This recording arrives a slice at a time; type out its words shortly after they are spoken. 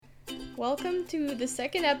Welcome to the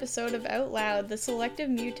second episode of Out Loud, the Selective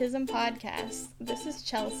Mutism podcast. This is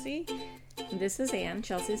Chelsea. This is Anne,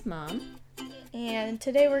 Chelsea's mom. And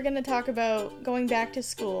today we're going to talk about going back to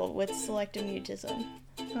school with selective mutism.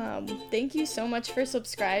 Thank you so much for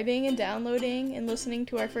subscribing and downloading and listening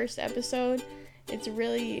to our first episode. It's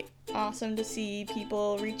really awesome to see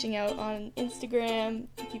people reaching out on Instagram.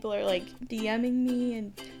 People are DMing me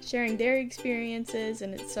and sharing their experiences,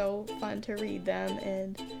 and it's so fun to read them,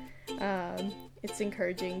 and it's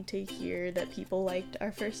encouraging to hear that people liked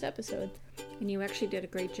our first episode. And you actually did a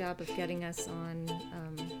great job of getting us on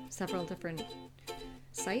several different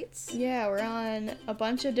sites. Yeah, we're on a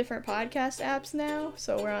bunch of different podcast apps now.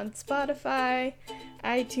 So we're on Spotify,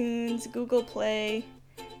 iTunes, Google Play,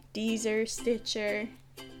 Deezer, Stitcher,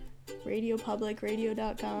 Radio Public,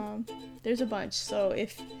 radio.com. There's a bunch. So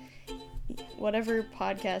if whatever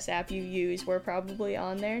podcast app you use, we're probably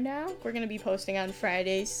on there now. We're going to be posting on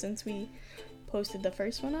Fridays since we posted the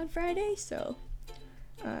first one on Friday. So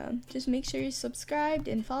just make sure you're subscribed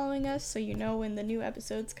and following us so you know when the new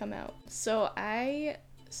episodes come out. So I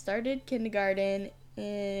started kindergarten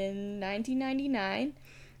in 1999.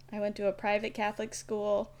 I went to a private Catholic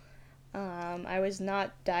school. I was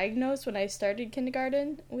not diagnosed when I started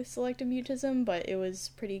kindergarten with selective mutism, but it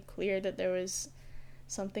was pretty clear that there was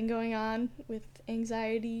something going on with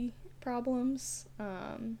anxiety problems,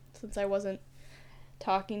 since I wasn't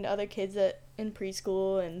talking to other kids in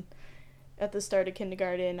preschool, and at the start of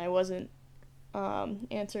kindergarten I wasn't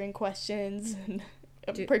answering questions and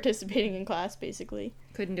participating in class, basically.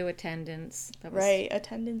 Couldn't do attendance. Right,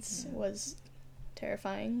 attendance was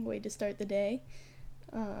terrifying way to start the day.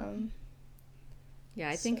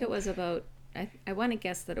 I think it was about, I want to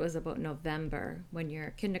guess that it was about November when your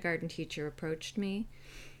kindergarten teacher approached me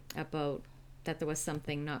about that there was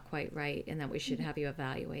something not quite right and that we should have you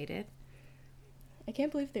evaluated. I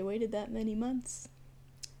can't believe they waited that many months.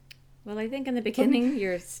 Well, I think in the beginning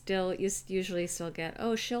you usually still get,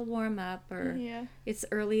 oh, she'll warm up, or it's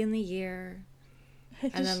early in the year.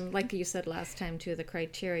 And then, like you said last time, too, the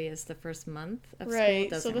criteria is the first month of school doesn't really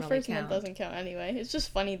count. So the first month doesn't count anyway. It's just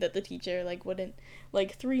funny that the teacher, wouldn't,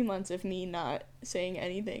 3 months of me not saying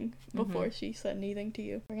anything before she said anything to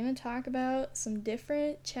you. We're going to talk about some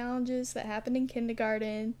different challenges that happened in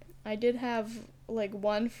kindergarten. I did have,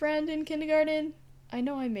 one friend in kindergarten. I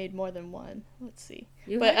know I made more than one. Let's see.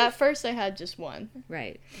 At first I had just one.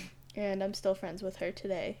 Right. And I'm still friends with her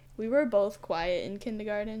today. We were both quiet in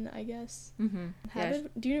kindergarten, I guess. Mm-hmm.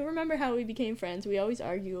 Do you remember how we became friends? We always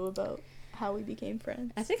argue about how we became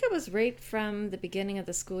friends. I think it was right from the beginning of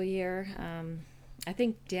the school year. I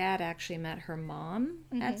think Dad actually met her mom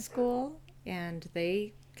at school, and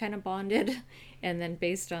they kind of bonded. And then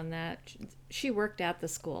based on that, she worked at the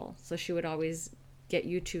school, so she would always get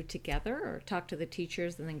you two together or talk to the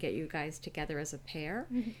teachers and then get you guys together as a pair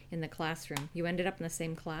in the classroom. You ended up in the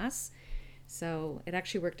same class, so it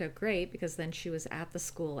actually worked out great because then she was at the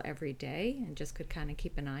school every day and just could kind of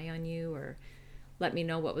keep an eye on you or let me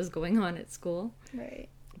know what was going on at school. Right.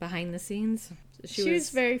 Behind the scenes. She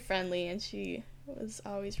was very friendly, and she was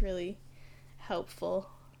always really helpful.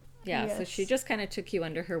 Yeah, so she just kind of took you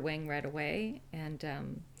under her wing right away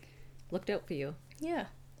and looked out for you. Yeah.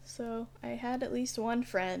 So I had at least one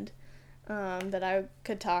friend that I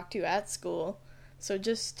could talk to at school. So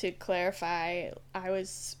just to clarify, I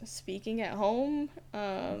was speaking at home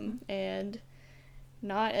and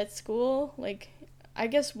not at school. I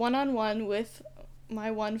guess one-on-one with my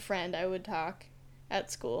one friend I would talk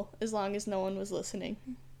at school as long as no one was listening.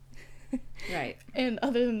 Right. And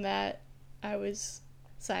other than that, I was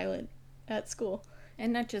silent at school.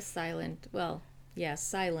 And not just silent, well... Yeah,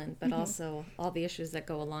 silent, but also all the issues that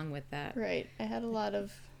go along with that. Right. I had a lot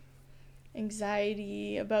of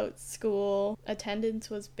anxiety about school. Attendance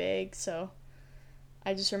was big, so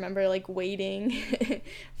I just remember, waiting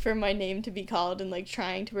for my name to be called and,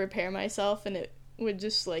 trying to prepare myself, and it would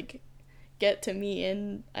just, get to me,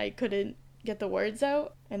 and I couldn't get the words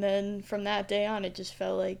out. And then from that day on, it just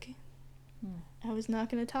felt like I was not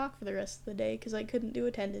going to talk for the rest of the day because I couldn't do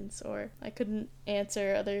attendance, or I couldn't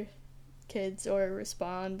answer other kids or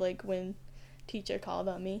respond when teacher called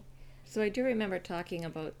on me. So I do remember talking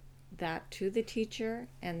about that to the teacher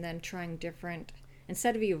and then trying different,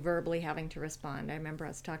 instead of you verbally having to respond, I remember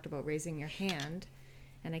us talked about raising your hand,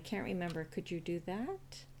 and I can't remember, could you do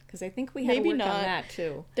that? Because I think we had to work on that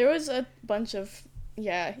too. There was a bunch of,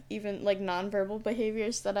 even nonverbal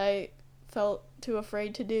behaviors that I felt too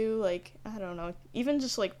afraid to do, I don't know, even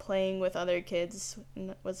just playing with other kids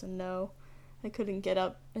was a no. I couldn't get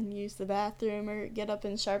up and use the bathroom or get up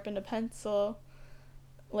and sharpen a pencil.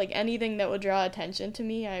 like anything that would draw attention to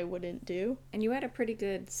me, I wouldn't do. And you had a pretty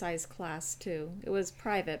good size class too. It was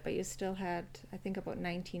private, but you still had, I think, about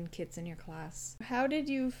 19 kids in your class. How did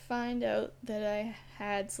you find out that I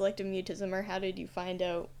had selective mutism, or how did you find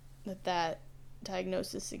out that that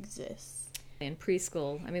diagnosis exists? In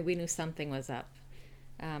preschool, I mean, we knew something was up.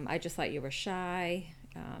 I just thought you were shy,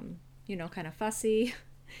 kind of fussy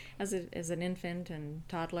as an infant and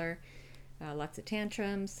toddler. Lots of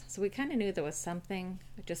tantrums. So we kind of knew there was something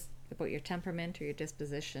just about your temperament or your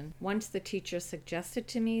disposition. Once the teacher suggested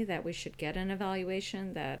to me that we should get an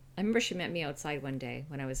evaluation, I remember she met me outside one day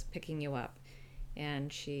when I was picking you up,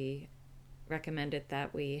 and she recommended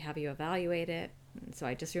that we have you evaluate it. And so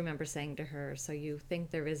I just remember saying to her, "So you think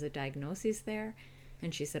there is a diagnosis there?"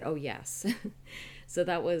 And she said, "Oh, yes." So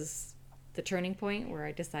that was the turning point where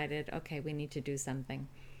I decided, okay, we need to do something.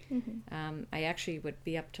 Mm-hmm. I actually would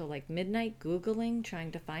be up till like midnight Googling,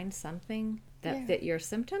 trying to find something that fit your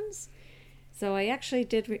symptoms. So I actually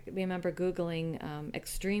did remember Googling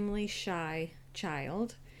extremely shy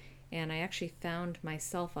child, and I actually found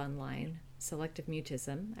myself online, selective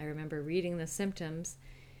mutism. I remember reading the symptoms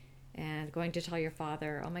and going to tell your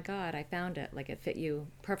father, "Oh my God, I found it, like it fit you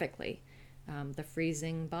perfectly." The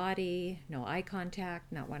freezing body, no eye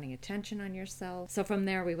contact, not wanting attention on yourself. So from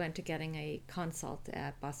there we went to getting a consult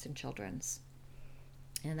at Boston Children's,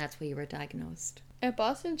 and that's where you were diagnosed. At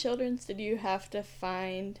Boston Children's, did you have to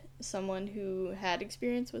find someone who had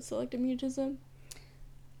experience with selective mutism?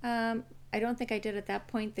 I don't think I did at that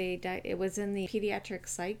point. It was in the pediatric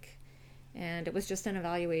psych, and it was just an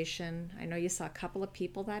evaluation. I know you saw a couple of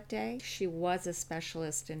people that day. She was a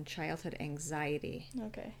specialist in childhood anxiety.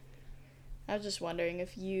 Okay. I was just wondering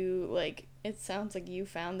if you, it sounds like you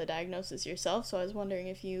found the diagnosis yourself, so I was wondering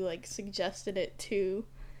if you, suggested it to,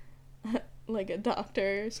 a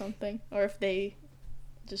doctor or something, or if they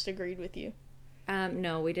just agreed with you.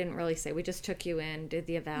 No, we didn't really say. We just took you in, did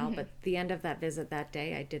the eval, but the end of that visit that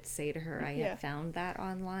day, I did say to her I had found that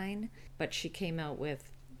online, but she came out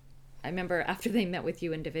with, I remember after they met with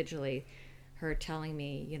you individually, her telling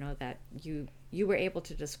me, that you were able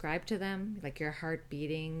to describe to them, like your heart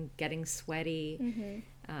beating, getting sweaty,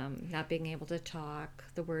 not being able to talk,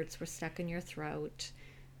 the words were stuck in your throat.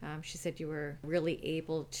 She said you were really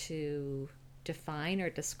able to define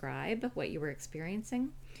or describe what you were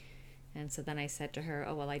experiencing. And so then I said to her,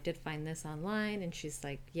 "Oh, well, I did find this online." And she's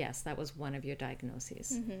like, "Yes, that was one of your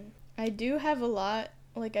diagnoses." Mm-hmm. I do have a lot,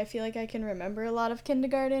 I feel like I can remember a lot of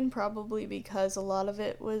kindergarten, probably because a lot of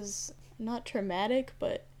it was not traumatic,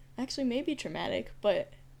 but actually maybe traumatic,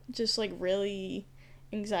 but just really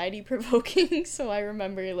anxiety provoking. So I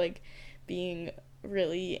remember being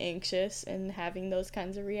really anxious and having those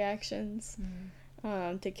kinds of reactions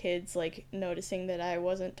to kids, noticing that I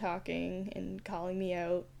wasn't talking and calling me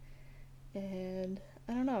out. And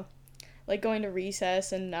I don't know, going to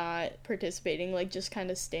recess and not participating, just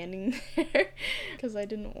kind of standing there because I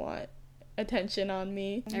didn't want attention on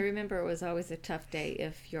me. I remember it was always a tough day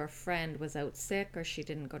if your friend was out sick or she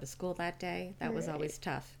didn't go to school that day. That was always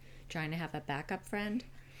tough, trying to have a backup friend.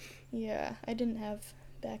 Yeah, I didn't have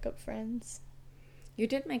backup friends. You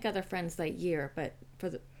did make other friends that year, but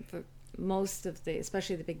for most of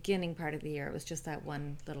especially the beginning part of the year, it was just that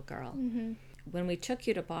one little girl. Mm-hmm. When we took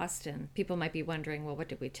you to Boston, people might be wondering, well, what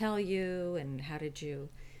did we tell you and how did you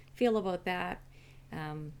feel about that?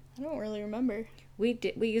 I don't really remember. We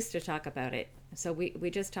used to talk about it. So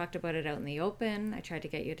we just talked about it out in the open. I tried to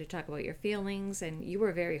get you to talk about your feelings, and you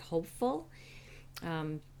were very hopeful.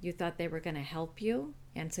 You thought they were going to help you,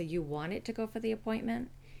 and so you wanted to go for the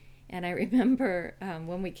appointment. And I remember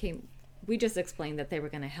when we came, we just explained that they were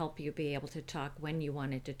going to help you be able to talk when you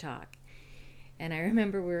wanted to talk. And I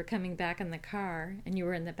remember we were coming back in the car, and you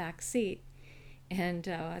were in the back seat. And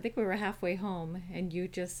I think we were halfway home, and you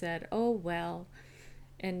just said, "Oh, well."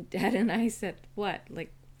 And Dad and I said, "What?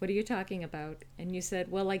 What are you talking about?" And you said,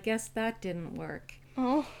 "Well, I guess that didn't work."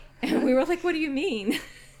 Oh. And we were like, "What do you mean?"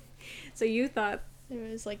 So you thought... There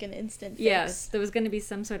was an instant fix. Yes, there was going to be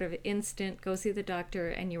some sort of instant, go see the doctor,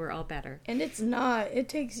 and you were all better. And it's not. It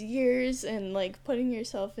takes years and, putting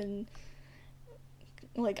yourself in,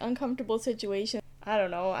 uncomfortable situations. I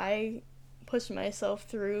don't know. I pushed myself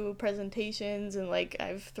through presentations and,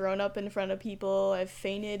 I've thrown up in front of people. I've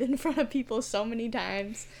fainted in front of people so many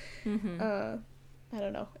times. Mm-hmm. I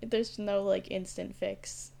don't know. There's no, instant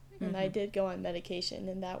fix. And I did go on medication,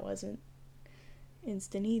 and that wasn't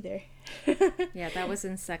instant either. Yeah, that was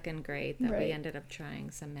in second grade that we ended up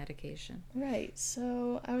trying some medication. Right.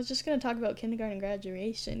 So I was just going to talk about kindergarten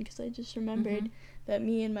graduation because I just remembered that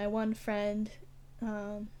me and my one friend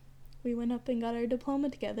we went up and got our diploma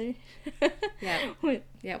together.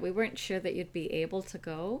 Yeah, we weren't sure that you'd be able to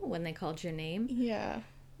go when they called your name. Yeah.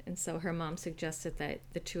 And so her mom suggested that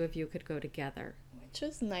the two of you could go together. Which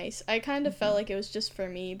was nice. I kind of felt like it was just for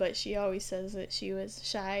me, but she always says that she was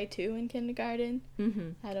shy too in kindergarten.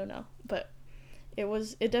 I don't know, but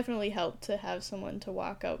it definitely helped to have someone to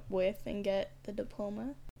walk up with and get the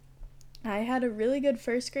diploma. I had a really good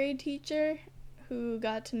first grade teacher who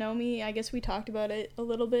got to know me. I guess we talked about it a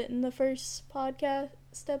little bit in the first podcast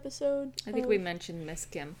episode. I think we mentioned Miss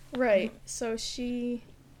Kim. Right. So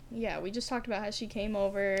we just talked about how she came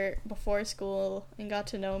over before school and got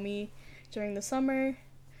to know me during the summer,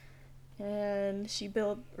 and she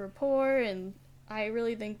built rapport, and I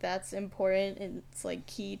really think that's important, and it's like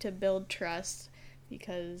key to build trust,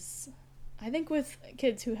 because I think with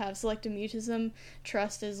kids who have selective mutism,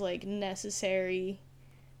 trust is like necessary.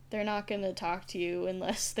 They're not going to talk to you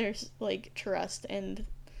unless there's like trust and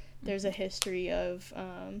there's a history of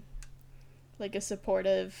like a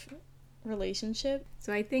supportive relationship.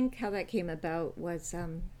 So I think how that came about was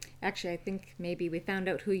actually I think maybe we found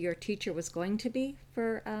out who your teacher was going to be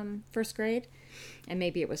for first grade, and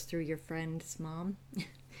maybe it was through your friend's mom.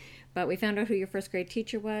 But we found out who your first grade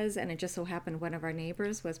teacher was, and it just so happened one of our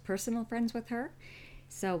neighbors was personal friends with her.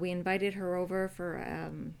 So we invited her over for,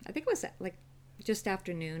 I think it was like just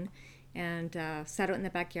afternoon, and sat out in the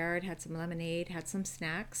backyard, had some lemonade, had some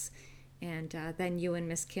snacks, and then you and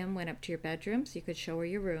Miss Kim went up to your bedroom so you could show her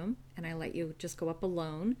your room, and I let you just go up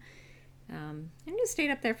alone. And you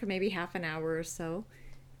stayed up there for maybe half an hour or so,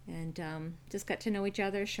 and just got to know each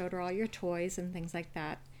other, showed her all your toys and things like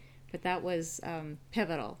that. But that was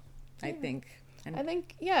pivotal, I think. And I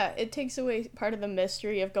think, it takes away part of the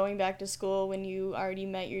mystery of going back to school when you already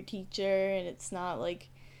met your teacher, and it's not like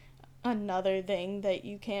another thing that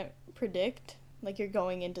you can't predict. Like, you're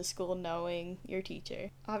going into school knowing your teacher.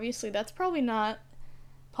 Obviously, that's probably not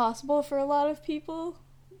possible for a lot of people,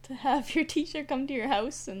 to have your teacher come to your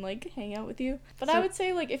house and, like, hang out with you. But I would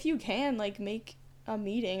say, like, if you can, like, make a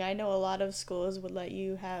meeting. I know a lot of schools would let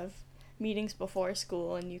you have meetings before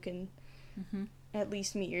school, and you can at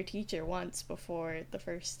least meet your teacher once before the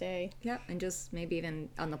first day. Yeah, and just maybe even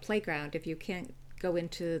on the playground. If you can't go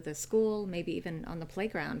into the school, maybe even on the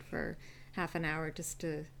playground for half an hour just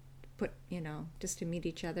to just to meet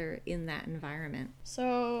each other in that environment.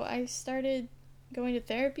 So I started going to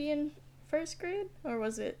therapy in first grade, or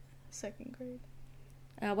was it second grade?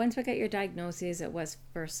 Once we got your diagnoses, it was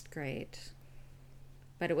first grade.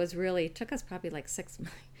 But it took us probably like 6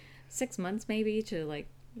 months maybe to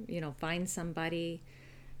find somebody.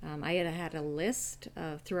 I had a list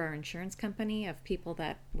through our insurance company of people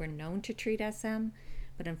that were known to treat SM,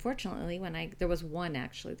 but unfortunately there was one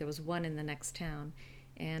in the next town,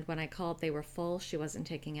 and when I called they were full. She wasn't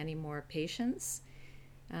taking any more patients.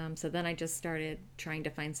 So then I just started trying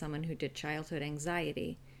to find someone who did childhood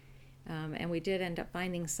anxiety. And we did end up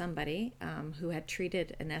finding somebody who had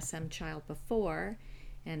treated an SM child before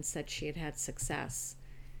and said she had had success.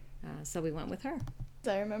 So we went with her.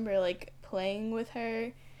 I remember, like, playing with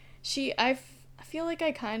her. I feel like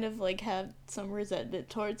I kind of, like, had some resentment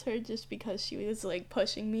towards her just because she was, like,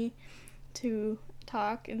 pushing me to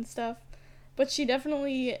talk and stuff. But she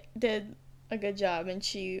definitely did a good job, and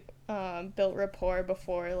she built rapport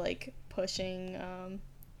before, like, pushing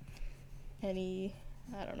any,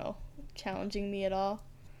 I don't know, challenging me at all.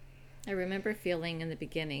 I remember feeling in the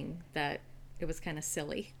beginning that it was kind of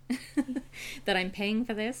silly that I'm paying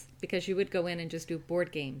for this, because you would go in and just do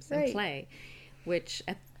board games and play, which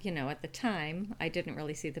at the time I didn't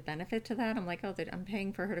really see the benefit to that. I'm like, I'm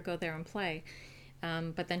paying for her to go there and play.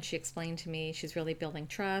 But then she explained to me she's really building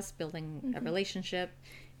trust, building a relationship,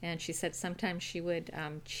 and she said sometimes she would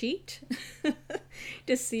cheat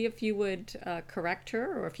to see if you would correct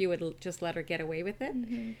her or if you would just let her get away with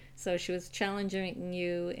it. So she was challenging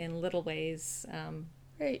you in little ways.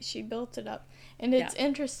 Right, she built it up. And it's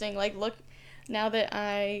interesting, like, look, now that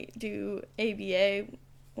I do ABA,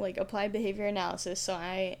 like, applied behavior analysis, so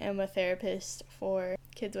I am a therapist for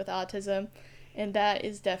kids with autism, and that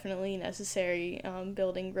is definitely necessary,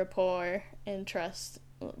 building rapport and trust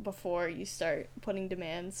before you start putting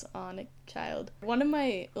demands on a child. One of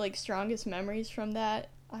my, like, strongest memories from that,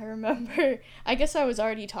 I remember, I guess I was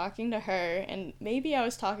already talking to her, and maybe I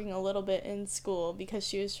was talking a little bit in school because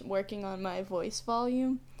she was working on my voice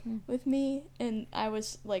volume with me, and I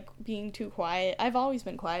was, like, being too quiet. I've always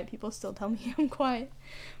been quiet. People still tell me I'm quiet.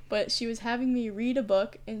 But she was having me read a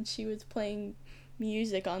book, and she was playing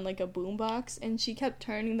music on, like, a boombox, and she kept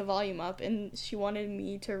turning the volume up, and she wanted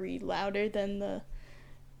me to read louder than the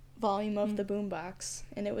volume of the boombox,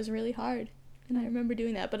 and it was really hard. And I remember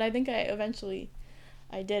doing that, but I think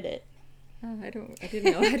I did it, I didn't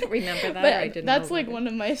know. I don't remember that. But I didn't that's know like about one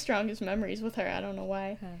of my strongest memories with her. I don't know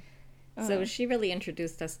why. So she really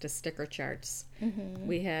introduced us to sticker charts.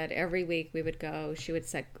 We had every week we would go. She would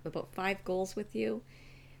set about 5 goals with you.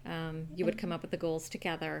 You would come up with the goals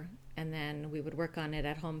together, and then we would work on it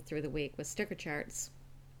at home through the week with sticker charts.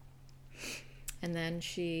 And then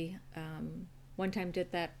she one time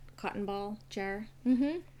did that cotton ball jar.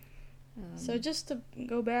 So just to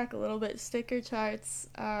go back a little bit, sticker charts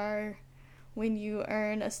are when you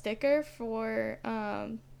earn a sticker for,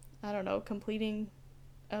 I don't know, completing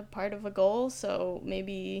a part of a goal. So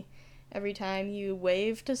maybe every time you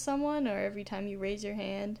wave to someone or every time you raise your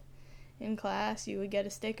hand in class, you would get a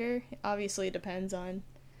sticker. Obviously, it depends on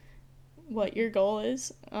what your goal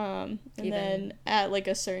is. And then at like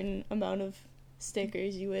a certain amount of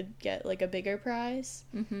stickers, you would get like a bigger prize.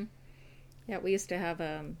 Yeah, we used to have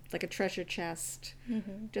like a treasure chest,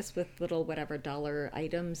 just with little whatever dollar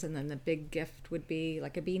items, and then the big gift would be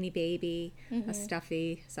like a Beanie Baby, a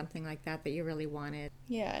stuffy, something like that you really wanted.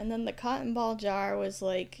 Yeah, and then the cotton ball jar was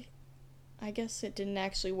like, I guess it didn't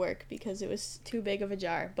actually work because it was too big of a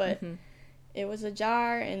jar, but it was a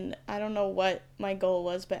jar, and I don't know what my goal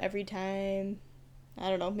was, but every time, I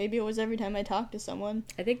don't know, maybe it was every time I talked to someone.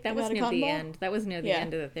 I think that was near the end. That was near the Yeah.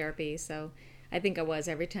 end of the therapy, so I think it was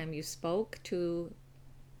every time you spoke to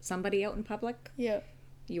somebody out in public, Yeah.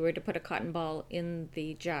 you were to put a cotton ball in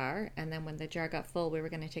the jar, and then when the jar got full, we were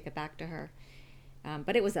going to take it back to her.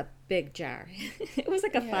 But it was a big jar. It was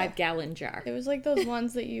like a 5-gallon jar. It was like those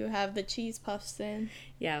ones that you have the cheese puffs in.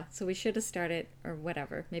 Yeah, so we should have started, or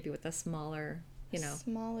whatever, maybe with a smaller,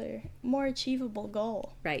 Smaller, more achievable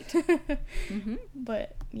goal. Right.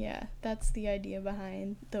 But yeah, that's the idea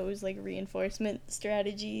behind those like reinforcement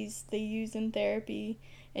strategies they use in therapy.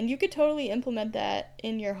 And you could totally implement that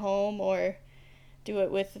in your home or do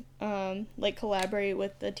it with, like collaborate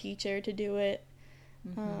with a teacher to do it.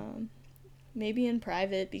 Maybe in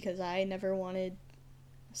private, because I never wanted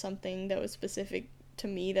something that was specific to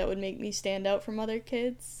me that would make me stand out from other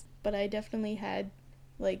kids. But I definitely had,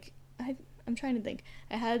 like, I'm trying to think.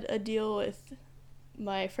 I had a deal with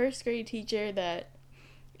my first grade teacher that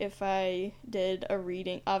if I did a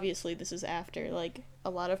reading, obviously this is after, like, a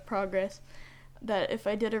lot of progress, that if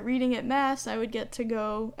I did a reading at Mass, I would get to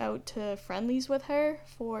go out to Friendly's with her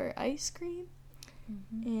for ice cream.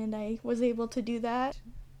 And I was able to do that.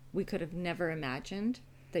 We could have never imagined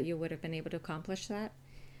that you would have been able to accomplish that.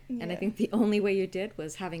 Yeah. And I think the only way you did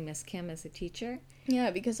was having Miss Kim as a teacher.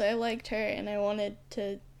 Yeah, because I liked her and I wanted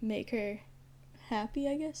to make her happy,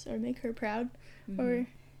 I guess, or make her proud. Or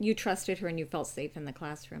You trusted her and you felt safe in the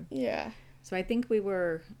classroom. yeah. So I think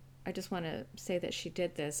I just want to say that she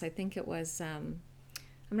did this. I think it was, I'm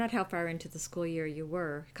not how far into the school year you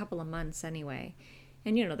were, a couple of months anyway.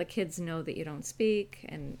 And, the kids know that you don't speak,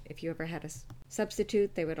 and if you ever had a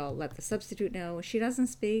substitute, they would all let the substitute know, she doesn't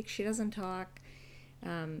speak, she doesn't talk.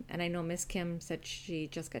 And I know Miss Kim said she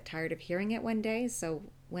just got tired of hearing it one day, so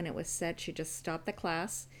when it was said, she just stopped the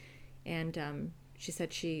class, and she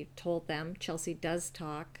said she told them Chelsea does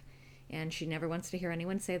talk, and she never wants to hear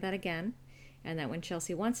anyone say that again, and that when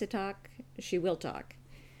Chelsea wants to talk, she will talk.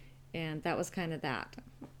 And that was kind of that.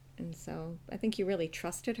 And so I think you really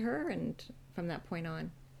trusted her, and from that point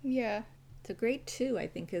on. Yeah. So grade 2, I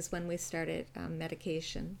think, is when we started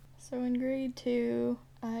medication. So in grade 2,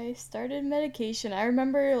 I started medication. I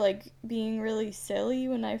remember, like, being really silly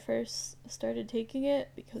when I first started taking it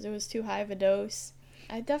because it was too high of a dose.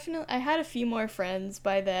 I had a few more friends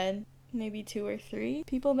by then, maybe 2 or 3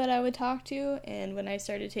 people that I would talk to, and when I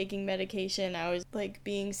started taking medication, I was, like,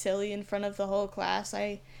 being silly in front of the whole class.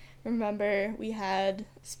 I remember we had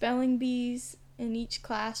spelling bees in each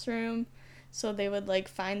classroom, so they would, like,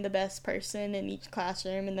 find the best person in each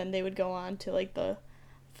classroom, and then they would go on to, like, the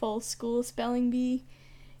full school spelling bee.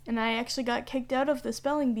 And I actually got kicked out of the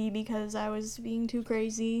spelling bee because I was being too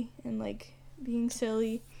crazy and, like, being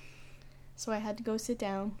silly. So I had to go sit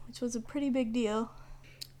down, which was a pretty big deal.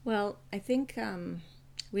 Well, I think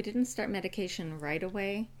we didn't start medication right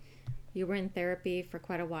away. You were in therapy for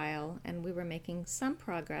quite a while, and we were making some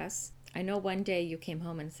progress. I know one day you came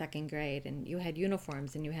home in 2nd grade, and you had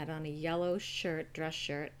uniforms, and you had on a yellow dress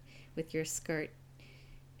shirt, with your skirt,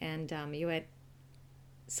 and you had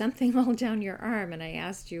something all down your arm, and I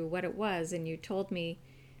asked you what it was, and you told me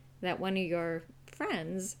that one of your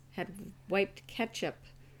friends had wiped ketchup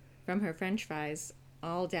from her french fries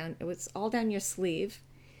it was all down your sleeve,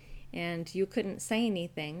 and you couldn't say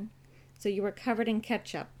anything, so you were covered in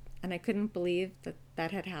ketchup, and I couldn't believe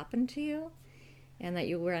that had happened to you. and that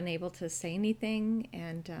you were unable to say anything.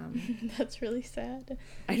 And That's really sad.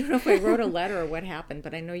 I don't know if I wrote a letter or what happened,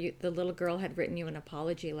 but I know the little girl had written you an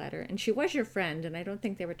apology letter, and she was your friend, and I don't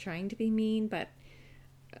think they were trying to be mean, but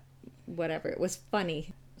whatever, it was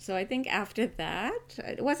funny. So I think after that,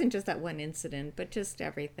 it wasn't just that one incident, but just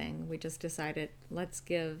everything. We just decided, let's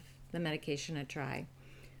give the medication a try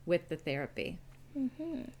with the therapy.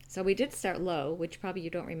 Mm-hmm. So we did start low, which probably you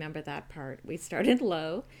don't remember that part. We started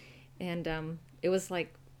low, and it was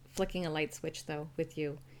like flicking a light switch, though, with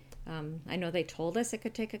you. I know they told us it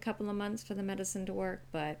could take a couple of months for the medicine to work,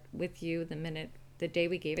 but with you, the day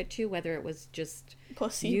we gave it to you, whether it was just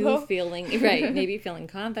Placebo. you feeling, right, maybe feeling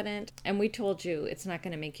confident, and we told you it's not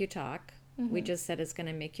going to make you talk. Mm-hmm. We just said it's going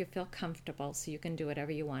to make you feel comfortable so you can do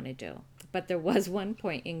whatever you want to do. But there was one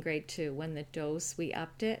point in grade 2 when the dose, we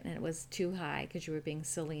upped it, and it was too high because you were being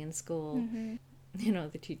silly in school. Mm-hmm. You know,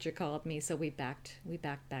 the teacher called me, so we backed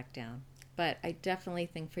back down. But I definitely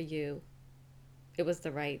think for you, it was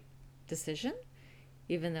the right decision,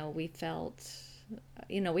 even though we felt,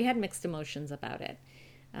 we had mixed emotions about it.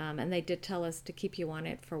 And they did tell us to keep you on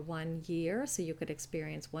it for 1 year so you could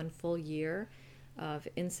experience 1 full year of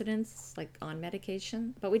incidents like on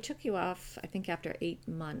medication. But we took you off, I think, after 8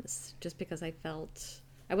 months, just because I felt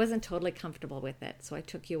I wasn't totally comfortable with it. So I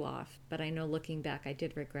took you off. But I know looking back, I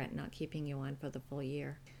did regret not keeping you on for the full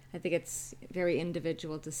year. I think it's a very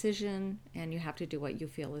individual decision, and you have to do what you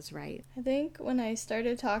feel is right. I think when I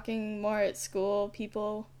started talking more at school,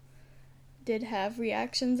 people did have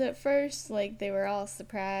reactions at first. Like, they were all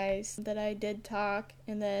surprised that I did talk.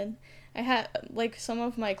 And then I had, like, some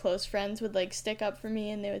of my close friends would, like, stick up for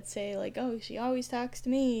me, and they would say, like, oh, she always talks to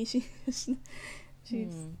me. She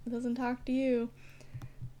doesn't talk to you.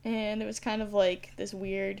 And it was kind of like this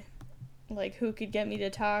weird, like, who could get me to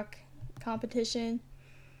talk competition,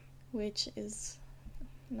 which is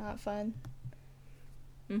not fun.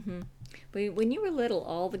 Mm-hmm. But when you were little,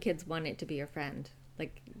 all the kids wanted to be your friend.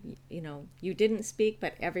 Like, you didn't speak,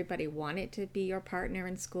 but everybody wanted to be your partner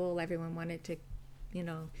in school. Everyone wanted to,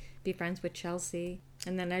 be friends with Chelsea.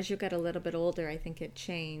 And then as you got a little bit older, I think it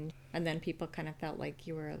changed. And then people kind of felt like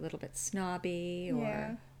you were a little bit snobby,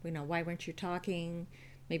 or, why weren't you talking?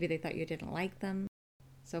 Maybe they thought you didn't like them.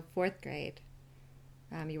 So 4th grade,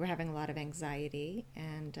 you were having a lot of anxiety,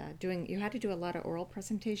 and you had to do a lot of oral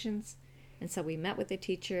presentations. And so we met with the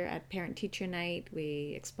teacher at parent-teacher night.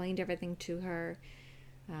 We explained everything to her.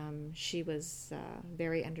 She was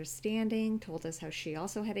very understanding, told us how she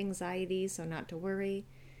also had anxiety, so not to worry.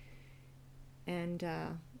 And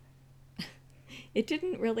it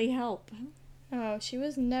didn't really help. Oh,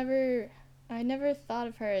 I never thought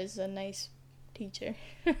of her as a nice teacher.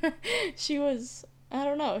 She was, I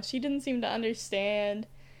don't know, she didn't seem to understand.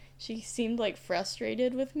 She seemed like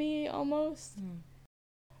frustrated with me almost.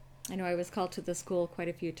 I know I was called to the school quite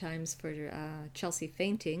a few times for Chelsea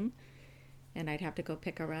fainting, and I'd have to go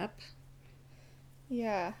pick her up.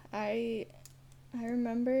 Yeah, I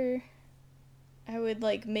remember I would,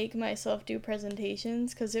 like, make myself do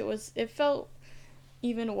presentations because it felt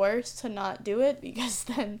even worse to not do it, because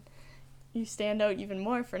then you stand out even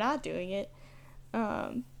more for not doing it.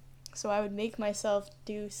 So I would make myself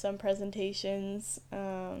do some presentations,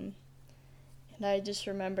 and I just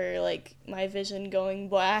remember, like, my vision going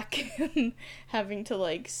black and having to,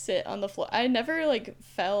 like, sit on the floor. I never, like,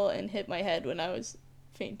 fell and hit my head when I was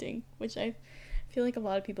fainting, which I feel like a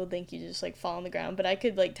lot of people think you just, like, fall on the ground, but I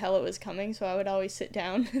could, like, tell it was coming, so I would always sit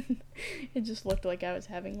down. It just looked like I was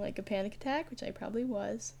having, like, a panic attack, which I probably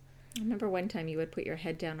was. I remember one time you would put your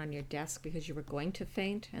head down on your desk because you were going to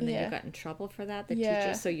faint, and then you got in trouble for that, the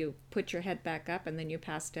teacher. So you put your head back up, and then you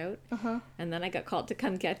passed out. And then I got called to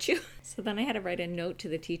come get you. So then I had to write a note to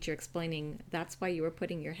the teacher explaining that's why you were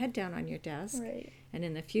putting your head down on your desk. Right. And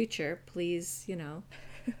in the future, please,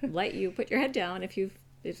 let you put your head down if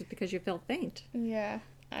it's because you feel faint. Yeah.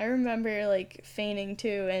 I remember, like, fainting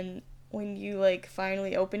too, and when you, like,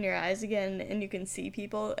 finally open your eyes again and you can see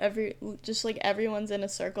people, everyone's in a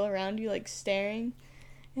circle around you, like, staring,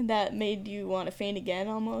 and that made you want to faint again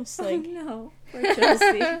almost. Like, oh no, poor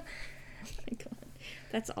Chelsea. Oh my God,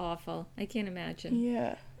 that's awful. I can't imagine.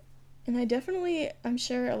 Yeah. And I'm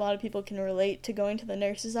sure a lot of people can relate to going to the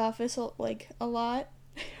nurse's office, like, a lot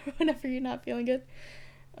whenever you're not feeling good.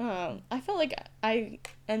 I felt like I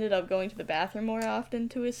ended up going to the bathroom more often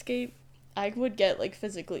to escape. I would get, like,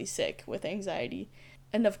 physically sick with anxiety.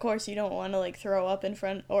 And, of course, you don't want to, like, throw up in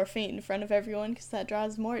front or faint in front of everyone because that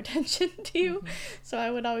draws more attention to you. Mm-hmm. So I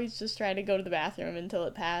would always just try to go to the bathroom until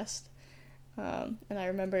it passed. And I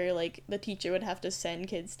remember, like, the teacher would have to send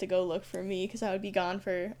kids to go look for me because I would be gone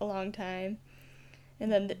for a long time.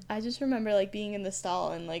 And then I just remember, like, being in the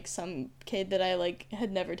stall and, like, some kid that I, like,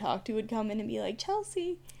 had never talked to would come in and be like,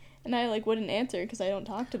 Chelsea. And I, like, wouldn't answer because I don't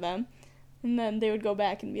talk to them. And then they would go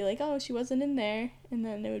back and be like, oh, she wasn't in there. And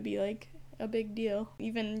then it would be, like, a big deal.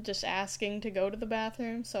 Even just asking to go to the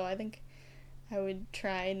bathroom. So I think I would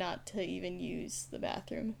try not to even use the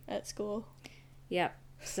bathroom at school. Yep.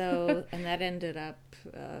 So, and that ended up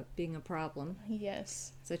being a problem.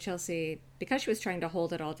 Yes. So Chelsea, because she was trying to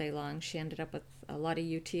hold it all day long, she ended up with a lot of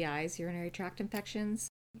UTIs, urinary tract infections.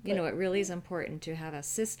 You know, it really is important to have a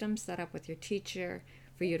system set up with your teacher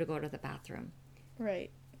for you to go to the bathroom.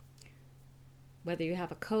 Right. Whether you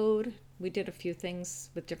have a code, we did a few things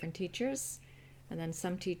with different teachers, and then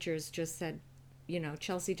some teachers just said, you know,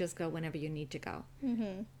 Chelsea, just go whenever you need to go.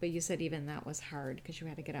 Mm-hmm. But you said even that was hard because you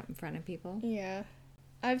had to get up in front of people. Yeah.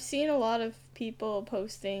 I've seen a lot of people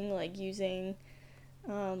posting, like, using,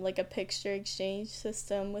 like, a picture exchange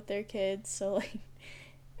system with their kids. So, like,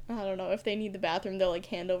 I don't know, if they need the bathroom, they'll, like,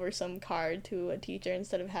 hand over some card to a teacher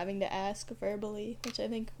instead of having to ask verbally, which I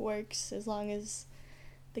think works as long as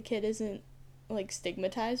the kid isn't, like,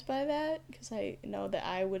 stigmatized by that, because I know that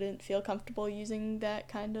I wouldn't feel comfortable using that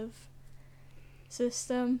kind of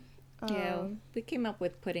system. Yeah, we came up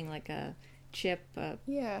with putting, like, a chip, a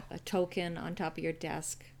token on top of your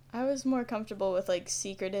desk. I was more comfortable with, like,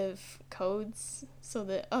 secretive codes so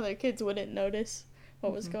that other kids wouldn't notice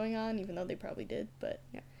what was going on, even though they probably did. But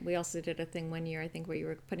yeah, we also did a thing one year, I think, where you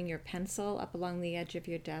were putting your pencil up along the edge of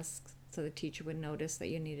your desk so the teacher would notice that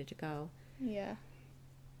you needed to go. Yeah.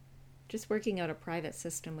 Just working out a private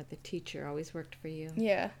system with the teacher always worked for you.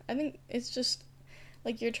 Yeah, I think it's just,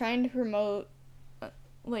 like, you're trying to promote,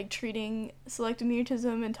 like, treating selective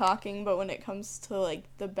mutism and talking, but when it comes to, like,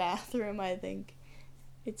 the bathroom, I think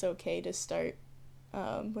it's okay to start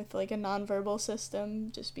with, like, a nonverbal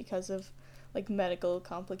system just because of, like, medical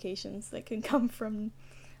complications that can come from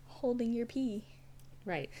holding your pee.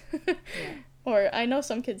 Right. Yeah. Or I know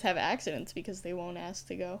some kids have accidents because they won't ask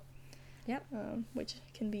to go. Yep. Which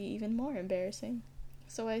can be even more embarrassing.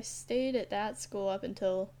 So I stayed at that school up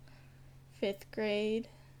until 5th grade.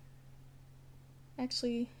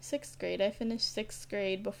 Actually, 6th grade. I finished 6th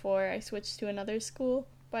grade before I switched to another school.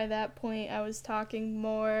 By that point, I was talking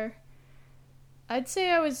more. I'd say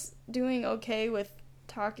I was doing okay with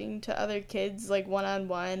talking to other kids, like,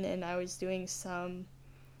 one-on-one, and I was doing some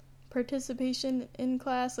participation in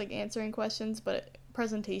class, like, answering questions, but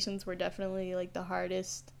presentations were definitely, like, the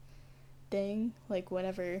hardest thing. Like,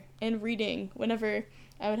 whenever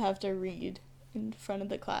I would have to read in front of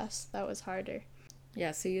the class, that was harder.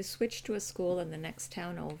 Yeah, so you switched to a school in the next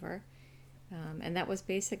town over, and that was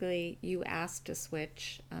basically, you asked to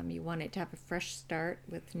switch. You wanted to have a fresh start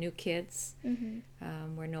with new kids,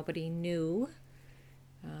 where nobody knew.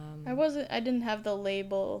 I didn't have the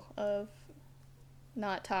label of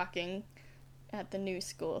not talking at the new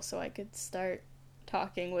school, so I could start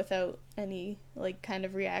talking without any, like, kind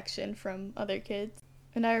of reaction from other kids.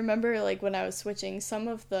 And I remember, like, when I was switching, some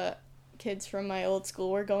of the kids from my old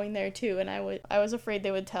school were going there too, and I was afraid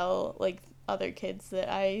they would tell, like, other kids that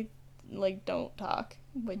I, like, don't talk,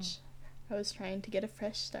 which I was trying to get a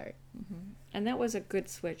fresh start. And that was a good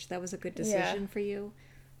switch. That was a good decision for you.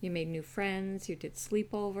 You made new friends, you did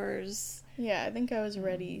sleepovers. Yeah, I think I was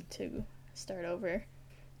ready to start over.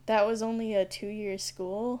 That was only a 2-year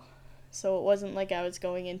school, so it wasn't like I was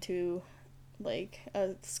going into, like,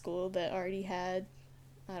 a school that already had,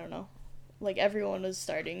 I don't know, like, everyone was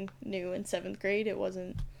starting new in 7th grade. It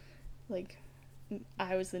wasn't like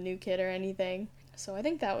I was the new kid or anything. So I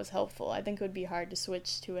think that was helpful. I think it would be hard to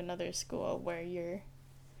switch to another school where you're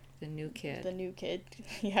the new kid.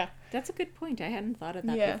 Yeah. That's a good point. I hadn't thought of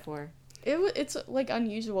that before. It's, like,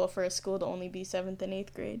 unusual for a school to only be 7th and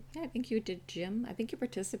 8th grade. Yeah, I think you did gym. I think you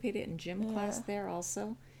participated in gym class there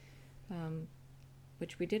also,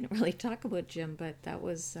 which we didn't really talk about gym, but that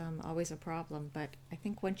was always a problem. But I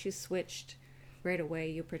think once you switched right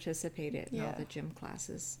away, you participated in all the gym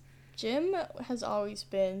classes. Gym has always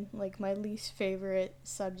been, like, my least favorite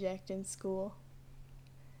subject in school.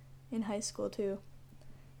 In high school, too.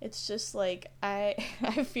 It's just, like, I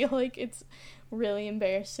feel like it's really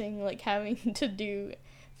embarrassing, like, having to do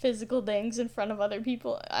physical things in front of other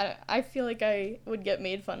people. I feel like I would get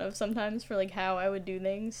made fun of sometimes for, like, how I would do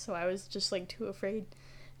things, so I was just, like, too afraid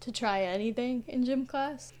to try anything in gym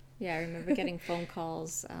class. Yeah, I remember getting phone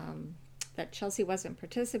calls that Chelsea wasn't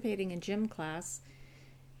participating in gym class,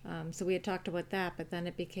 so we had talked about that, but then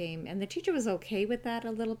it became, and the teacher was okay with that a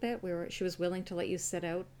little bit. She was willing to let you sit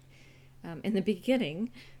out in the beginning,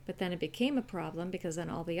 but then it became a problem because then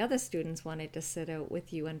all the other students wanted to sit out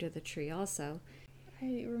with you under the tree also.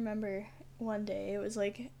 I remember one day. It was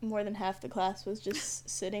like more than half the class was just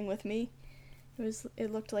sitting with me.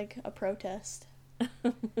 It looked like a protest.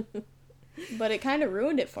 But it kind of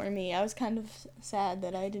ruined it for me. I was kind of sad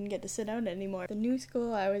that I didn't get to sit out anymore. The new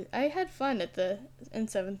school, I had fun in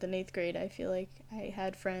 7th and 8th grade. I feel like I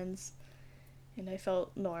had friends and I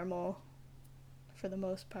felt normal for the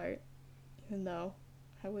most part, even though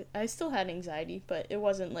I still had anxiety, but it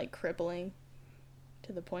wasn't like crippling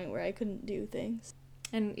to the point where I couldn't do things.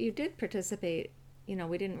 And you did participate,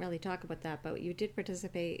 we didn't really talk about that, but you did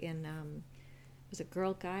participate in, was it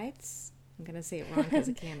Girl Guides? I'm going to say it wrong because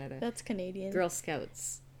of Canada. That's Canadian. Girl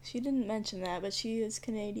Scouts. She didn't mention that, but she is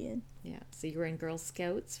Canadian. Yeah, so you were in Girl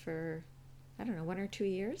Scouts for, 1 or 2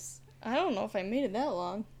 years? I don't know if I made it that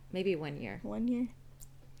long. Maybe 1 year. 1 year.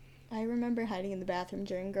 I remember hiding in the bathroom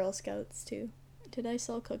during Girl Scouts, too. Did I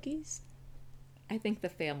sell cookies? I think the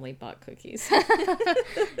family bought cookies.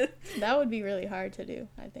 That would be really hard to do,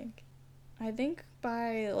 I think. I think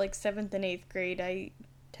by, 7th and 8th grade, I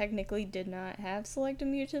technically did not have selective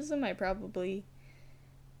mutism.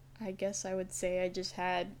 I guess I would say I just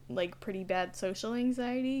had, pretty bad social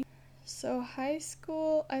anxiety. So high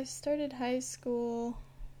school, I started high school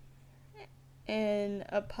in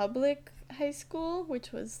a public high school,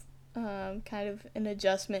 which was kind of an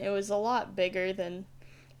adjustment. It was a lot bigger than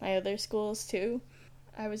my other schools, too.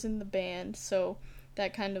 I was in the band, so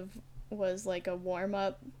that kind of was like a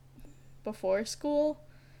warm-up before school,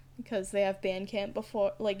 because they have band camp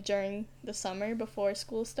during the summer before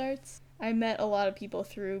school starts. I met a lot of people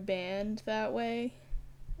through band that way,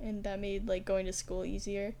 and that made going to school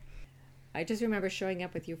easier. I just remember showing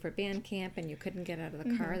up with you for band camp, and you couldn't get out of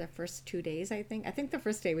the car the first 2 days, I think. I think the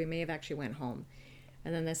first day we may have actually went home.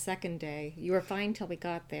 And then the second day, you were fine till we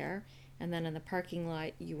got there. And then in the parking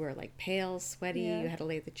lot, you were pale, sweaty. Yeah. You had to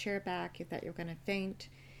lay the chair back. You thought you were going to faint.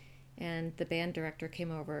 And the band director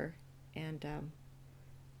came over and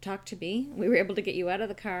talked to me. We were able to get you out of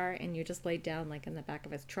the car, and you just laid down in the back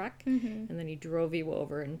of his truck. Mm-hmm. And then he drove you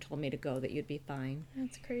over and told me to go, that you'd be fine.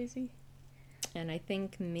 That's crazy. And I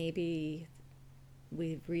think maybe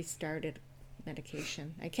we restarted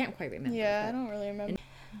medication. I can't quite remember. Yeah, I don't really remember.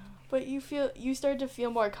 But you start to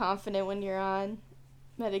feel more confident when you're on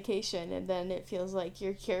medication, and then it feels like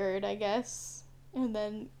you're cured, I guess. And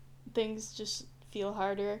then things just feel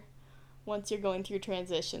harder once you're going through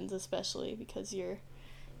transitions, especially because you're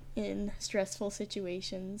in stressful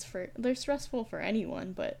situations. They're stressful for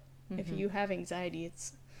anyone, but if you have anxiety,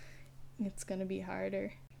 it's going to be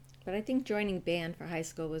harder. But I think joining band for high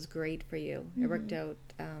school was great for you. It worked out.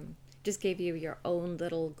 Just gave you your own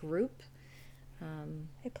little group.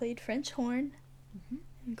 I played French horn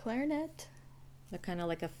and clarinet. They're kind of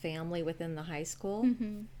like a family within the high school.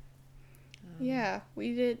 Mm-hmm. Yeah,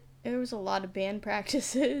 we did. There was a lot of band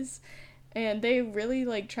practices, and they really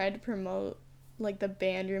tried to promote the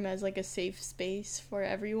band room as a safe space for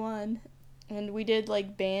everyone. And we did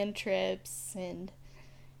band trips, and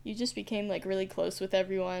you just became really close with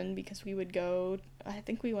everyone, because we would go. I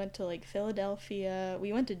think we went to Philadelphia.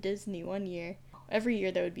 We went to Disney one year. Every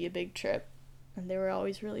year there would be a big trip, and they were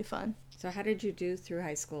always really fun. So how did you do through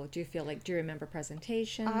high school? Do you remember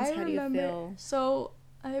presentations? How do you feel? So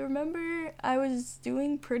I remember I was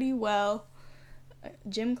doing pretty well.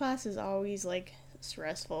 Gym class is always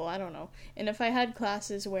stressful. I don't know. And if I had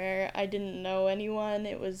classes where I didn't know anyone,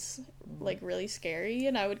 it was really scary,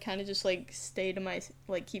 and I would kind of just stay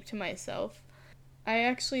to keep to myself. I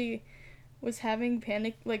actually was having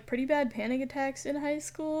pretty bad panic attacks in high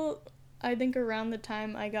school. I think around the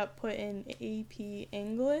time I got put in AP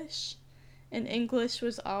English, and English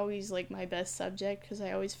was always my best subject, because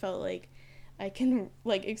I always felt I can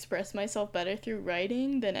express myself better through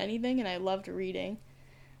writing than anything, and I loved reading.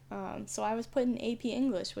 So I was put in AP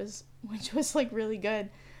English, which was really good.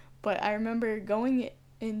 But I remember going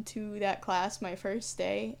into that class my first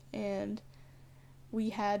day, and we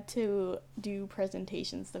had to do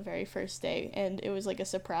presentations the very first day, and it was a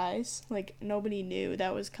surprise. Nobody knew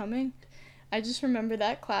that was coming. I just remember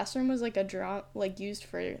that classroom was used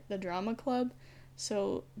for the drama club,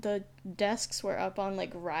 so the desks were up on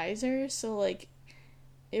risers, so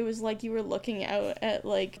it was you were looking out at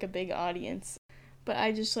a big audience. But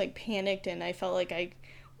I just panicked, and I felt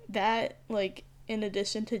in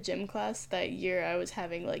addition to gym class that year, I was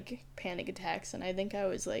having panic attacks, and I think I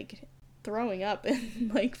was throwing up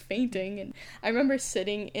and fainting. And I remember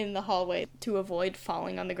sitting in the hallway to avoid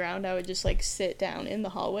falling on the ground. I would just sit down in the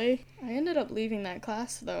hallway. I ended up leaving that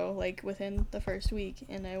class though, within the first week,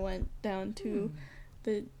 and I went down to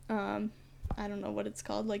the I don't know what it's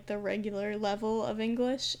called, the regular level of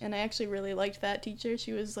English, and I actually really liked that teacher.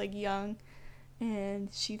 She was young and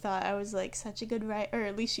she thought I was like such a good writer, or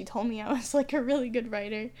at least she told me I was like a really good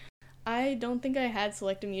writer. I don't think I had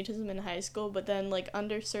selective mutism in high school, but then like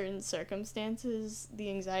under certain circumstances, the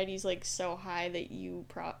anxiety is like so high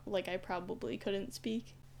that I probably couldn't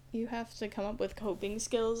speak. You have to come up with coping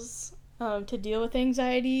skills to deal with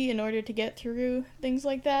anxiety in order to get through things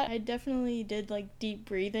like that. I definitely did like deep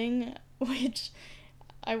breathing, which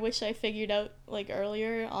I wish I figured out like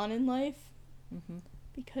earlier on in life,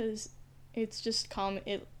 because it's just calm.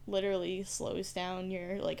 It literally slows down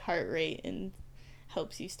your like heart rate and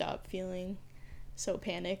helps you stop feeling so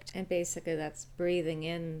panicked. And basically that's breathing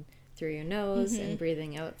in through your nose and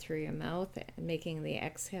breathing out through your mouth and making the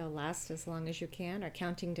exhale last as long as you can, or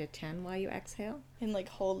counting to 10 while you exhale. And like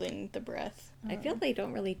holding the breath. I feel they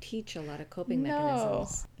don't really teach a lot of coping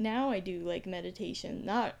mechanisms. Now I do like meditation,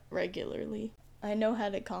 not regularly. I know how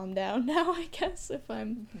to calm down now, I guess. If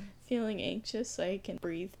I'm feeling anxious, I can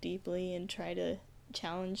breathe deeply and try to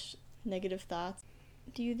challenge negative thoughts.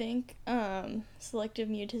 Do you think selective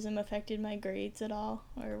mutism affected my grades at all,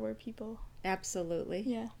 or were people? Absolutely.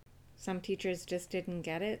 Yeah. Some teachers just didn't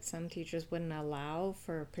get it. Some teachers wouldn't allow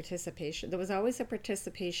for participation. There was always a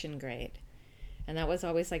participation grade, and that was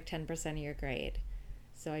always like 10% of your grade.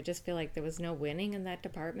 So I just feel like there was no winning in that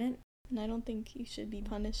department. And I don't think you should be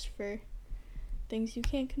punished for things you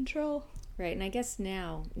can't control. Right, and I guess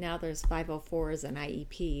now there's 504s and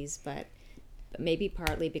IEPs, but maybe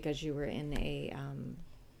partly because you were in a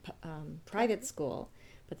private school,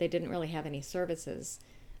 but they didn't really have any services.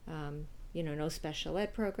 No special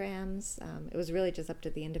ed programs. It was really just up to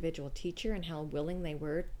the individual teacher and how willing they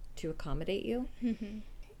were to accommodate you.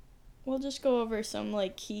 We'll just go over some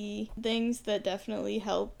like key things that definitely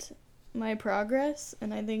helped my progress,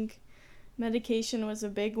 and I think medication was a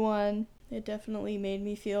big one. It definitely made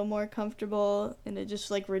me feel more comfortable, and it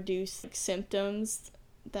just like reduced symptoms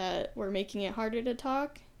that were making it harder to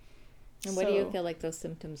talk. And what do you feel like those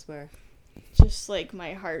symptoms were? Just like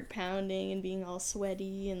my heart pounding and being all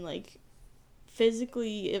sweaty, and like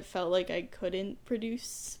physically it felt like I couldn't produce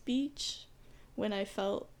speech when I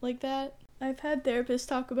felt like that. I've had therapists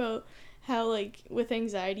talk about how like with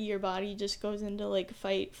anxiety your body just goes into like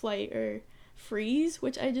fight, flight, or freeze,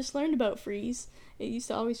 which I just learned about freeze. It used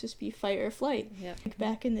to always just be fight or flight. Yep. Like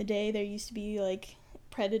back in the day there used to be like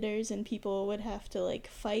predators and people would have to like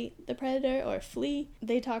fight the predator or flee.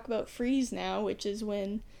 They talk about freeze now, which is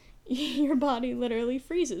when your body literally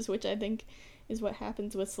freezes, which I think is what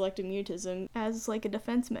happens with selective mutism as like a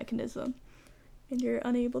defense mechanism, and you're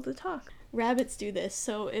unable to talk. Rabbits do this,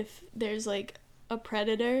 so if there's like a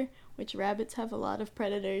predator, which rabbits have a lot of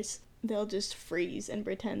predators, they'll just freeze and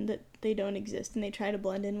pretend that they don't exist, and they try to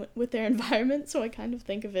blend in with their environment. So I kind of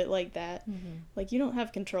think of it like that. Like you don't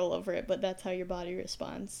have control over it, but that's how your body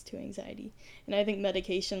responds to anxiety. And I think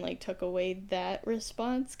medication like took away that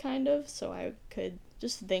response kind of, so I could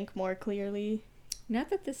just think more clearly. Not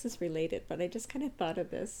that this is related, but I just kind of thought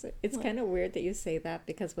of this. It's kind of weird that you say that,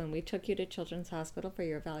 because when we took you to Children's Hospital for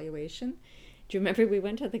your evaluation, do you remember we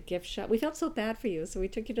went to the gift shop? We felt so bad for you, so we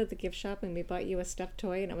took you to the gift shop and we bought you a stuffed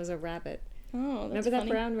toy, and it was a rabbit. Oh, that's Remember funny. that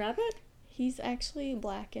brown rabbit? He's actually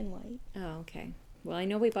black and white. Oh, okay. Well, I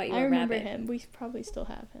know we bought you a rabbit. I remember him. We probably still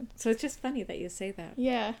have him. So it's just funny that you say that.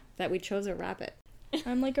 Yeah. That we chose a rabbit.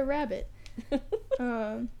 I'm like a rabbit.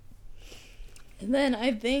 And then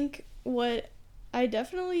I think what I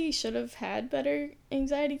definitely should have had better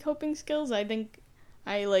anxiety coping skills. I think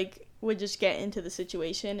I would just get into the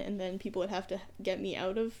situation, and then people would have to get me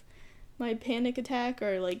out of my panic attack,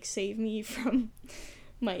 or save me from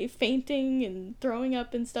my fainting and throwing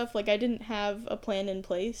up and stuff. I didn't have a plan in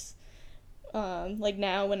place.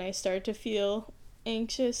 Now when I start to feel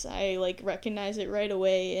anxious, I recognize it right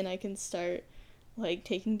away, and I can start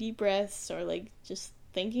taking deep breaths or just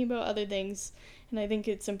thinking about other things. And I think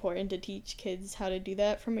it's important to teach kids how to do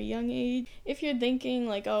that from a young age. If you're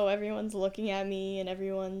thinking oh, everyone's looking at me and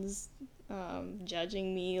everyone's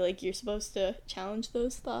judging me, you're supposed to challenge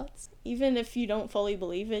those thoughts. Even if you don't fully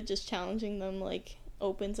believe it, just challenging them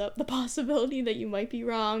opens up the possibility that you might be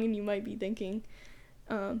wrong and you might be thinking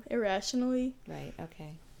irrationally. Right,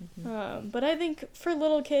 okay. Mm-hmm. But I think for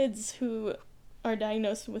little kids who are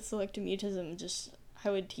diagnosed with selective mutism, I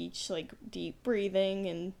would teach deep breathing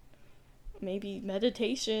and maybe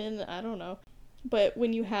meditation, I don't know. But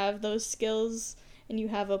when you have those skills and you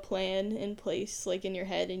have a plan in place in your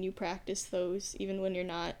head, and you practice those even when you're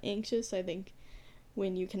not anxious, I think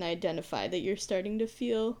when you can identify that you're starting to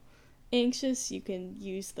feel anxious, you can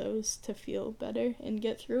use those to feel better and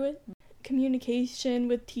get through it. Communication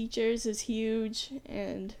with teachers is huge,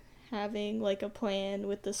 and having a plan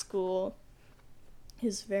with the school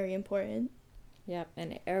is very important. Yep,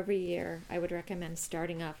 and every year I would recommend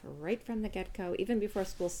starting off right from the get-go, even before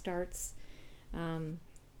school starts,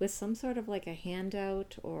 with some sort of like a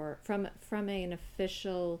handout or from an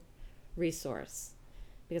official resource,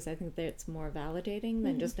 because I think that it's more validating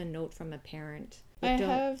than just a note from a parent. I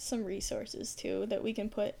have some resources too that we can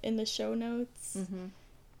put in the show notes.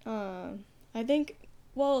 I think,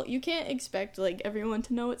 well, you can't expect like everyone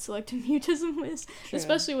to know what selective mutism is. True.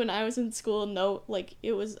 Especially when I was in school. No, like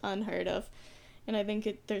it was unheard of, and I think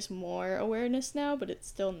there's more awareness now, but it's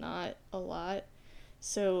still not a lot.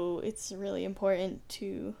 So it's really important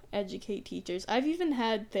to educate teachers. I've even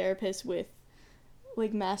had therapists with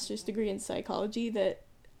like master's degree in psychology that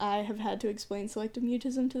I have had to explain selective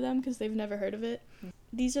mutism to them because they've never heard of it.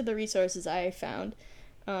 These are the resources I found.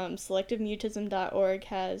 Selectivemutism.org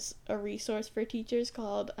has a resource for teachers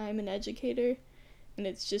called I'm an Educator, and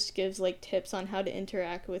it just gives like tips on how to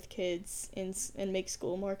interact with kids and make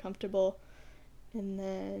school more comfortable. And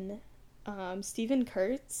then Stephen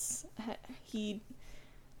Kurtz, he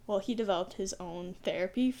developed his own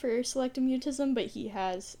therapy for selective mutism, but he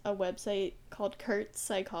has a website called Kurtz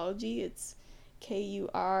Psychology. It's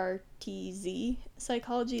KURTZ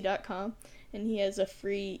psychology.com, and he has a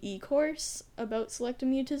free e-course about selective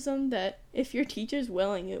mutism that if your teacher's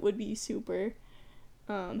willing, it would be super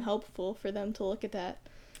helpful for them to look at that.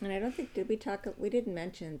 And I don't think, we didn't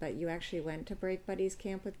mention, but you actually went to Brave Buddies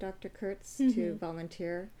camp with Dr. Kurtz to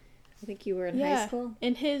volunteer. I think you were in high school.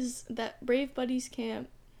 And that Brave Buddies camp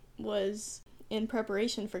was in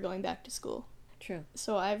preparation for going back to school. True.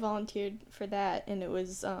 So I volunteered for that, and it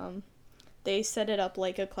was, they set it up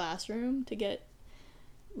like a classroom to get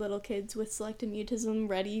little kids with selective mutism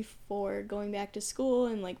ready for going back to school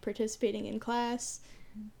and like participating in class.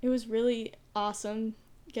 It was really awesome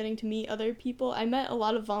getting to meet other people. I met a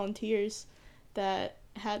lot of volunteers that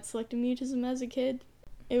had selective mutism as a kid.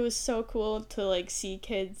 It was so cool to like see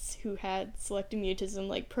kids who had selective mutism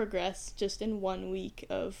like progress just in 1 week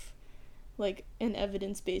of like an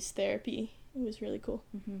evidence-based therapy. It was really cool.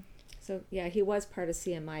 So yeah, he was part of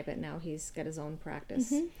CMI, but now he's got his own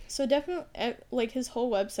practice. So definitely, like his whole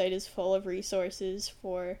website is full of resources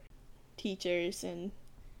for teachers and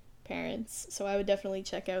parents. So I would definitely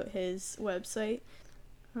check out his website.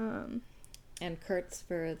 And Kurtz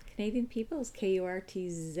for the Canadian people is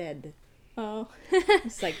KURTZ. Oh,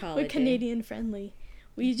 psychology. We're Canadian friendly.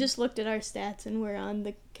 We just looked at our stats and we're on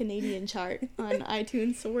the Canadian chart on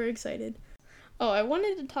iTunes, so we're excited. Oh, I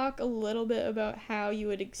wanted to talk a little bit about how you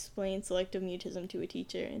would explain selective mutism to a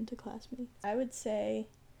teacher and to classmates. I would say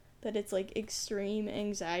that it's like extreme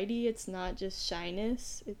anxiety. It's not just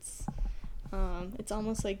shyness. It's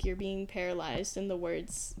almost like you're being paralyzed and the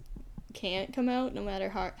words can't come out no matter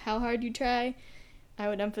how hard you try. I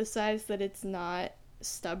would emphasize that it's not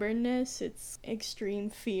stubbornness, it's extreme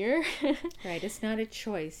fear. Right, it's not a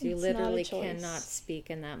choice. You literally cannot speak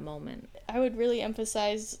in that moment. I would really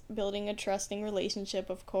emphasize building a trusting relationship,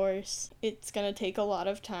 of course. It's going to take a lot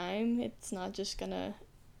of time. It's not just going to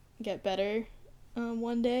get better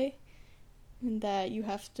one day. And that you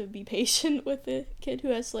have to be patient with a kid who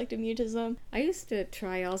has selective mutism. I used to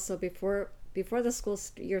try also before the school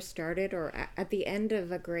year started or at the end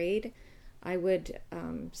of a grade, I would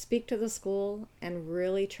speak to the school and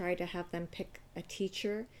really try to have them pick a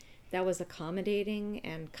teacher that was accommodating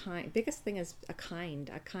and kind. Biggest thing is a kind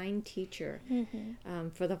teacher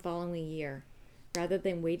for the following year. Rather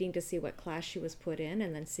than waiting to see what class she was put in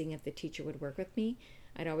and then seeing if the teacher would work with me,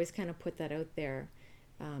 I'd always kind of put that out there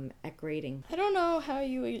at grading. I don't know how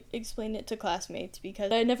you explain it to classmates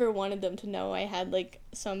because I never wanted them to know I had like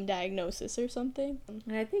some diagnosis or something.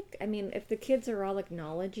 And I think, if the kids are all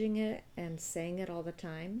acknowledging it and saying it all the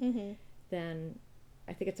time, then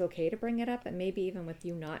I think it's okay to bring it up, and maybe even with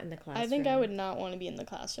you not in the classroom. I think I would not want to be in the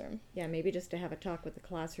classroom. Yeah, maybe just to have a talk with the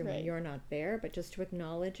classroom when you're not there, but just to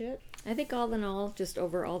acknowledge it. I think all in all, just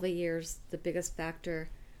over all the years, the biggest factor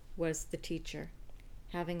was the teacher.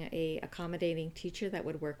 Having a accommodating teacher that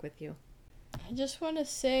would work with you. I just want to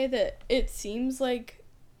say that it seems like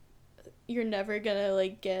you're never gonna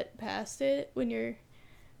like get past it when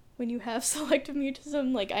you have selective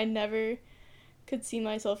mutism. Like I never could see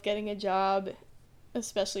myself getting a job,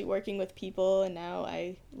 especially working with people, and now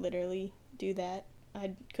I literally do that.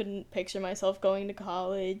 I couldn't picture myself going to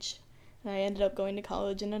college, and I ended up going to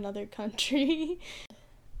college in another country.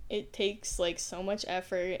 It takes like so much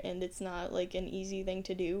effort, and it's not like an easy thing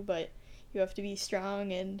to do, but you have to be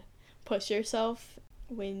strong and push yourself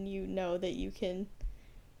when you know that you can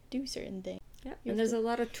do certain things. Yeah, and there's a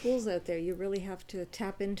lot of tools out there. You really have to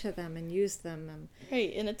tap into them and use them.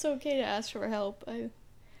 Right, and it's okay to ask for help.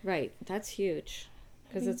 Right, that's huge,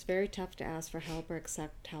 because it's very tough to ask for help or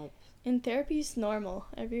accept help. And therapy's normal.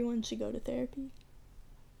 Everyone should go to therapy.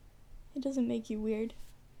 It doesn't make you weird.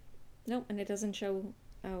 No, and it doesn't show,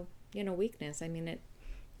 weakness. I mean,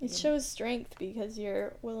 It shows strength because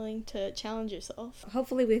you're willing to challenge yourself.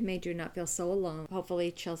 Hopefully we've made you not feel so alone.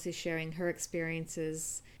 Hopefully Chelsea's sharing her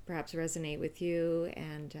experiences perhaps resonate with you,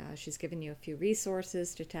 and she's given you a few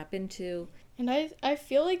resources to tap into. And I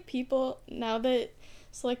feel like people, now that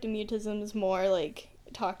selective mutism is more, like,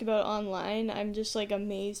 talked about online, I'm just, like,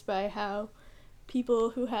 amazed by how people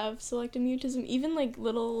who have selective mutism, even, like,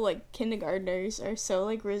 little, like, kindergartners are so,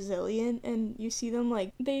 like, resilient, and you see them,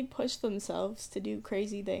 like, they push themselves to do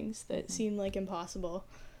crazy things that seem, like, impossible,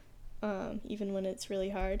 even when it's really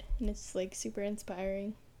hard, and it's, like, super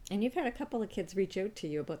inspiring. And you've had a couple of kids reach out to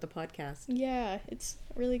you about the podcast. Yeah, it's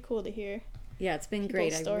really cool to hear. Yeah, it's been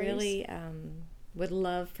great. Stories. I really would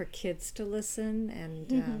love for kids to listen,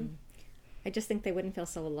 and I just think they wouldn't feel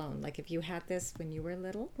so alone. Like if you had this when you were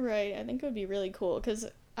little. Right, I think it would be really cool because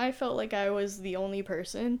I felt like I was the only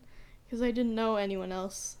person because I didn't know anyone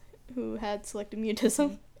else who had selective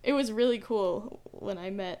mutism. It was really cool when I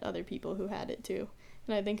met other people who had it too.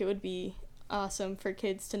 And I think it would be awesome for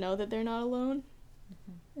kids to know that they're not alone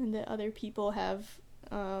and that other people have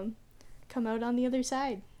come out on the other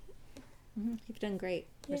side. You've done great.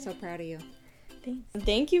 We're so proud of you. Thanks.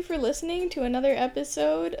 Thank you for listening to another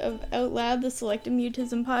episode of Out Loud, the Selective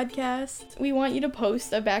Mutism podcast. We want you to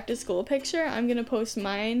post a back to school picture. I'm going to post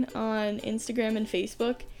mine on Instagram and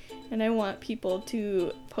Facebook, and I want people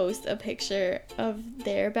to post a picture of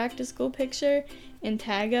their back to school picture and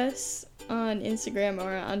tag us on Instagram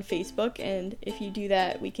or on Facebook, and if you do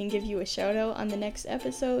that, we can give you a shout out on the next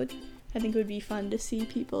episode. I think it would be fun to see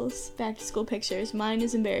people's back to school pictures. Mine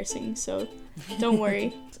is embarrassing, so don't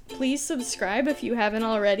worry. Please subscribe if you haven't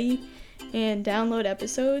already and download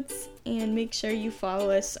episodes, and make sure you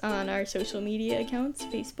follow us on our social media accounts,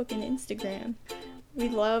 Facebook and Instagram. We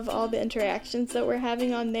love all the interactions that we're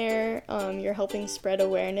having on there. You're helping spread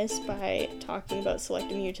awareness by talking about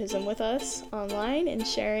selective mutism with us online and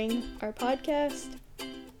sharing our podcast.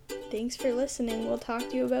 Thanks for listening. We'll talk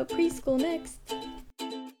to you about preschool next.